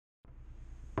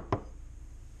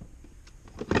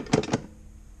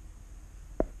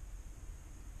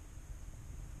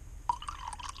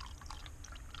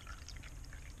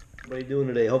Everybody doing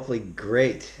today? Hopefully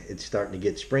great. It's starting to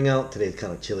get spring out. Today's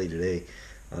kind of chilly today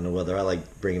on the weather. I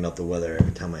like bringing up the weather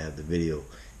every time I have the video,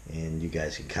 and you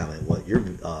guys can comment what your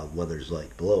weather's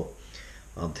like below.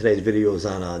 Today's video is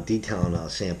on a detailing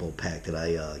sample pack that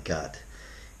I got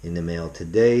in the mail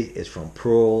today. It's from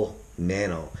Pearl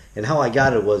Nano, and how I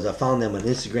got it was I found them on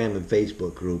Instagram and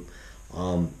Facebook group.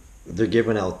 They're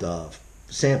giving out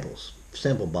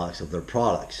sample box of their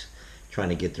products, trying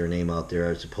to get their name out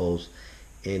there, I suppose.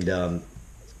 And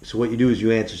so what you do is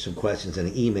you answer some questions in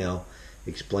an email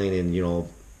explaining,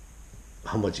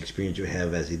 how much experience you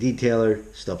have as a detailer,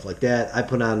 stuff like that. I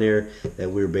put on there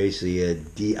that we're basically a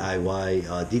DIY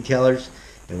detailers,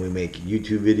 and we make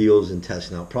YouTube videos and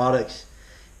testing out products.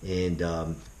 And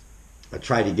I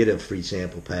tried to get a free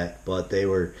sample pack, but they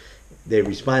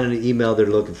responded to the email. They're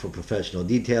looking for professional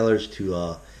detailers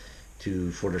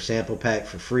for their sample pack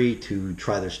for free to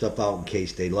try their stuff out in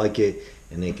case they like it,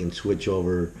 and they can switch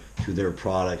over to their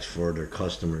products for their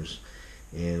customers.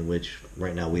 And which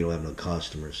right now we don't have no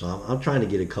customers, so I'm trying to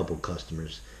get a couple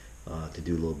customers to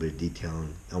do a little bit of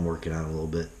detailing. I'm working on it a little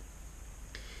bit,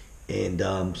 and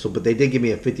but they did give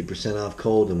me a 50% off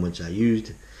code, in which I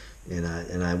used,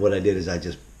 and what I did is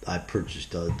I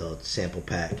purchased the sample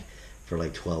pack for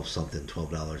like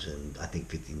 $12 and I think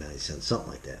 59 cents,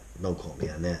 something like that. Don't quote me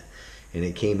on that. And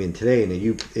it came in today, and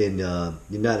the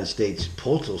United States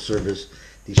Postal Service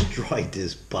destroyed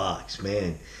this box,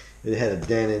 man. It had a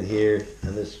dent in here,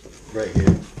 and this right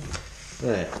here.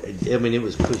 I mean, it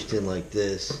was pushed in like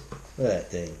this. Look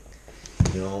at that thing,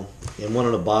 And one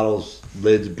of the bottles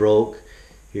lids broke.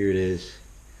 Here it is.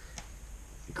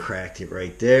 Cracked it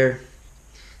right there.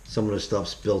 Some of the stuff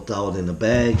spilt out in the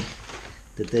bag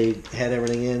that they had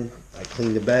everything in. I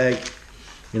cleaned the bag,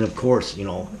 and of course,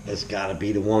 it's got to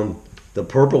be the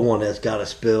purple one that's got to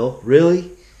spill.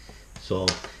 Really? So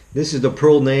this is the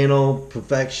Pearl Nano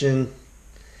Perfection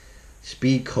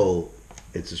Speed Coat.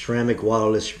 It's a ceramic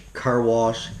waterless car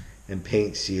wash and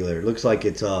paint sealer. It looks like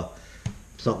it's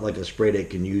something like a spray that you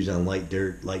can use on light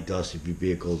dirt, light dust if your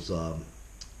vehicle's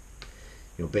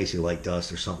basically light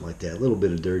dust or something like that. A little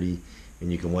bit of dirty,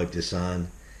 and you can wipe this on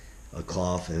a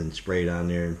cloth and spray it on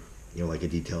there, like a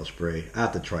detail spray. I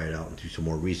have to try it out and do some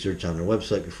more research on their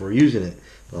website before using it,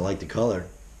 but I like the color.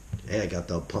 Hey, I got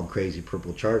the Pump Crazy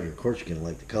purple Charger. Of course you're going to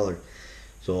like the color.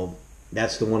 So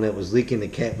that's the one that was leaking. The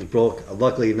cap was broke.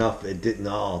 Luckily enough, it didn't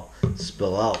all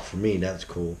spill out for me. That's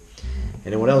cool.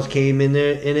 And then what else came in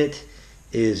it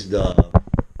is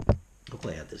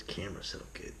hopefully I have this camera set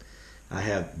up good. I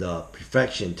have the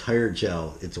Perfection Tire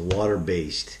Gel. It's a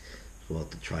water-based. So we'll have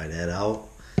to try that out.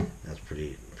 That's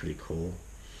pretty cool.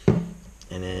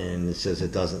 And then it says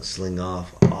it doesn't sling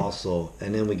off also.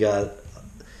 And then we got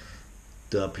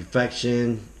the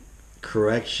Perfection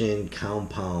Correction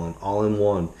Compound all in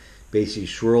one. Basically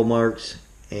swirl marks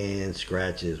and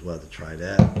scratches. We'll have to try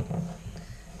that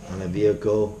on the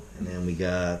vehicle. And then we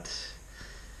got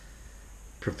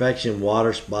Perfection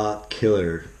Water Spot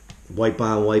Killer. Wipe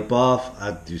on, wipe off.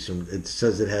 I do some. It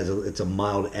says it's a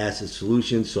mild acid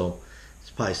solution, so it's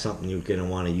probably something you're gonna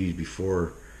want to use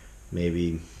before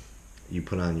maybe you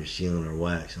put on your sealant or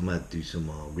wax. I'm gonna have to do some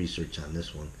research on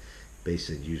this one.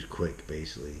 Basically, use quick,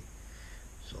 basically.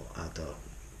 So I have to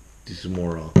do some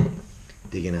more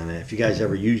digging on that. If you guys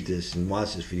ever use this and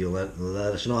watch this video,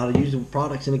 let us know how to use the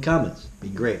products in the comments. Be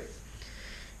great.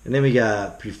 And then we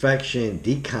got Perfection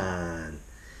Decon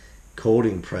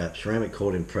coating prep, ceramic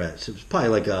coating prep. So it's probably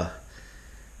like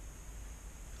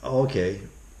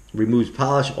removes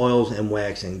polish, oils, and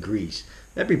wax and grease.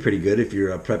 That'd be pretty good if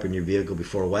you're prepping your vehicle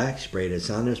before wax. Spray this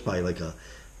on there. It's probably like a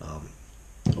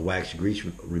wax grease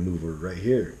remover right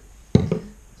here.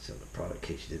 It's in the product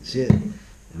case you didn't see it. And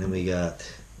then we got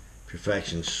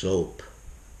Perfection Soap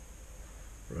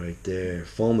right there,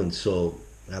 foaming soap.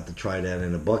 I have to try that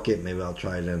in a bucket. Maybe I'll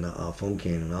try it in a foam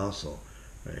cannon also.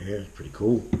 Right here, it's pretty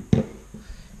cool. And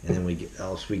then we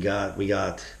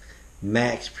got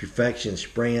Max Perfection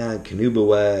Spray-On Canuba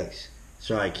Wax.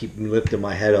 Sorry, I keep lifting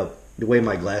my head up. The way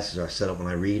my glasses are set up when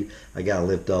I read, I gotta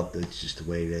lift up. It's just the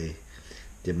way they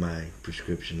did my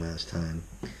prescription last time.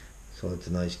 So it's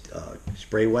a nice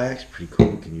spray wax, pretty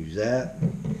cool. Can use that.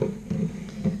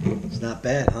 It's not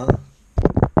bad, huh?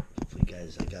 Hopefully,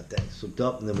 guys, I got that slipped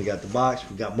up. And then we got the box.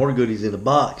 We got more goodies in the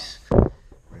box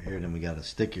right here. Then we got a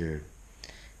sticker.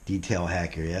 Detail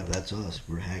Hacker, yeah, that's us.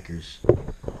 We're hackers.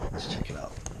 Let's check it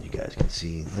out. You guys can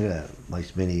see. Look at that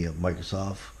nice mini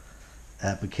Microsoft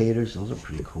applicators. Those are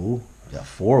pretty cool. Got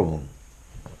 4 of them.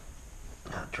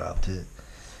 I dropped it.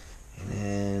 And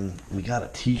then we got a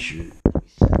t-shirt. Let me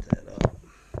set that up.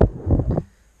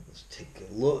 Let's take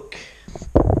a look.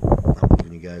 I'm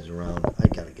moving you guys around. I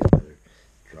gotta get a better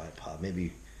tripod.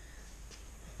 maybe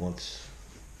once.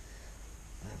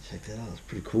 Check that out. It's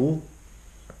pretty cool.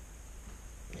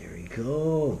 Here we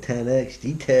go. 10x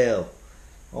detail.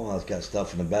 Oh, it's got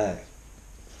stuff in the back.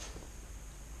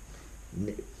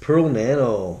 Pearl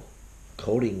Nano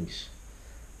coatings.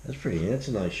 That's pretty. That's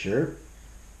a nice shirt.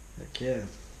 Heck yeah.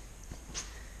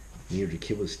 Maybe the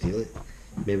kid will steal it.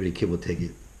 Maybe the kid will take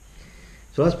it.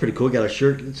 So that's pretty cool. Got a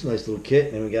shirt. It's a nice little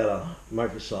kit. And we got a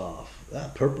Microsoft.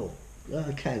 Purple.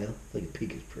 Kind of. Like a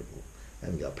pinkish purple. I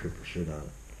haven't got a purple shirt on.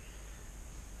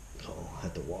 So I'll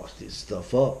have to wash this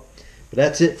stuff up. But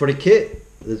that's it for the kit.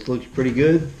 This looks pretty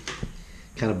good.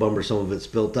 Kind of bummer some of it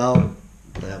spilt out.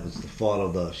 That was the fault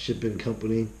of the shipping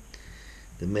company,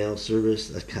 the mail service.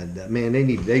 That's kind of that. Man,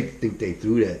 they think they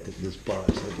threw that this box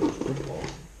like a football.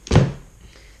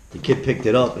 The kid picked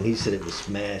it up and he said it was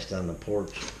smashed on the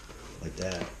porch like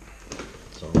that.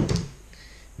 So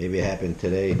maybe it happened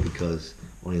today because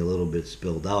only a little bit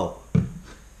spilled out.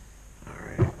 All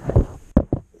right.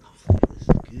 Hopefully this is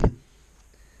good.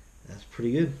 That's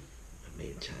pretty good.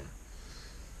 Made in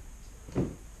China.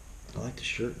 I like the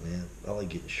shirt, man. I like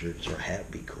getting shirts. Or a hat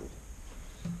would be cool.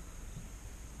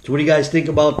 So what do you guys think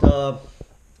about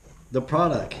the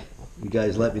product? You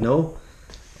guys let me know.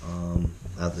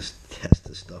 I'll just test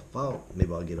this stuff out.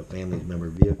 Maybe I'll get a family member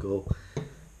vehicle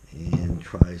and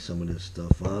try some of this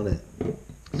stuff on it.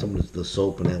 Some of the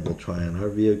soap and that we'll try on our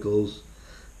vehicles.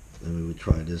 Then we would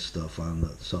try this stuff on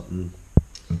something.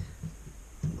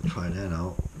 We'll try that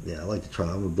out. Yeah, I like to try.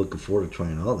 I'm looking forward to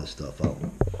trying all this stuff out.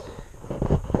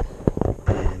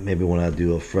 And maybe when I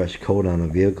do a fresh coat on a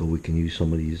vehicle, we can use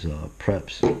some of these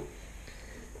preps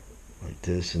like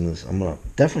this and this. I'm gonna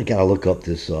definitely gotta look up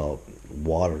this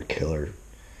water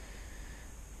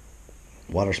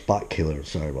spot killer.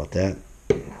 Sorry about that.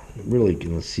 Really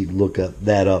gonna look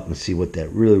that up and see what that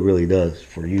really does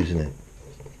for using it.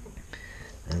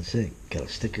 That's it. Got a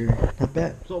sticker. Not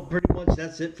bad. So pretty much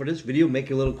that's it for this video.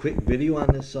 Make a little quick video on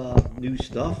this new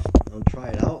stuff. I'll try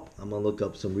it out. I'm going to look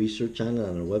up some research on it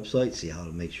on our website. See how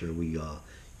to make sure we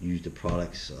use the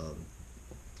products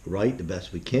right the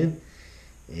best we can.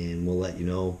 And we'll let you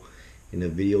know in the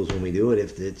videos when we do it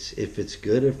if it's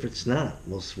good or if it's not.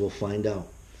 We'll find out.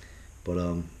 But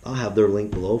I'll have their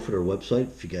link below for their website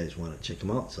if you guys want to check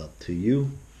them out. It's up to you.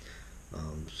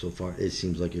 So far it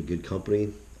seems like a good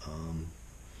company.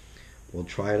 We'll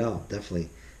try it out. Definitely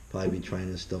probably be trying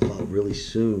this stuff out really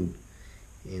soon.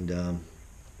 And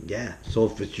yeah, so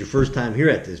if it's your first time here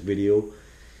at this video,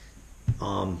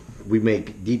 we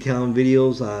make detailing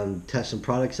videos on testing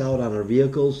products out on our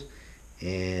vehicles,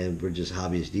 and we're just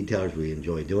hobbyist detailers. We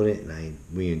enjoy doing it, and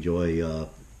we enjoy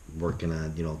working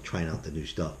on trying out the new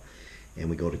stuff. And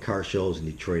we go to car shows in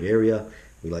the Detroit area.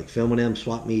 We like filming them,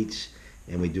 swap meets,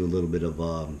 and we do a little bit of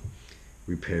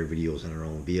repair videos on our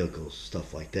own vehicles,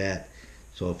 stuff like that.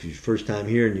 So if you're first time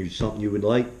here and you're something you would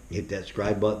like, hit that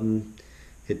subscribe button,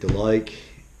 hit the like,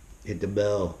 hit the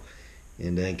bell,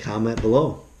 and then comment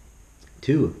below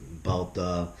too about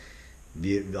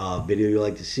video you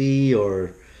like to see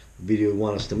or video you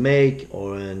want us to make,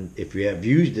 or if you have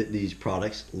used these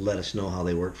products, let us know how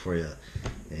they work for you,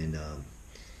 and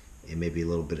maybe a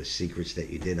little bit of secrets that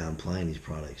you did on applying these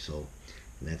products. So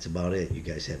and that's about it. You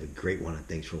guys have a great one, and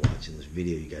thanks for watching this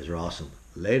video. You guys are awesome.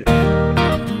 Later.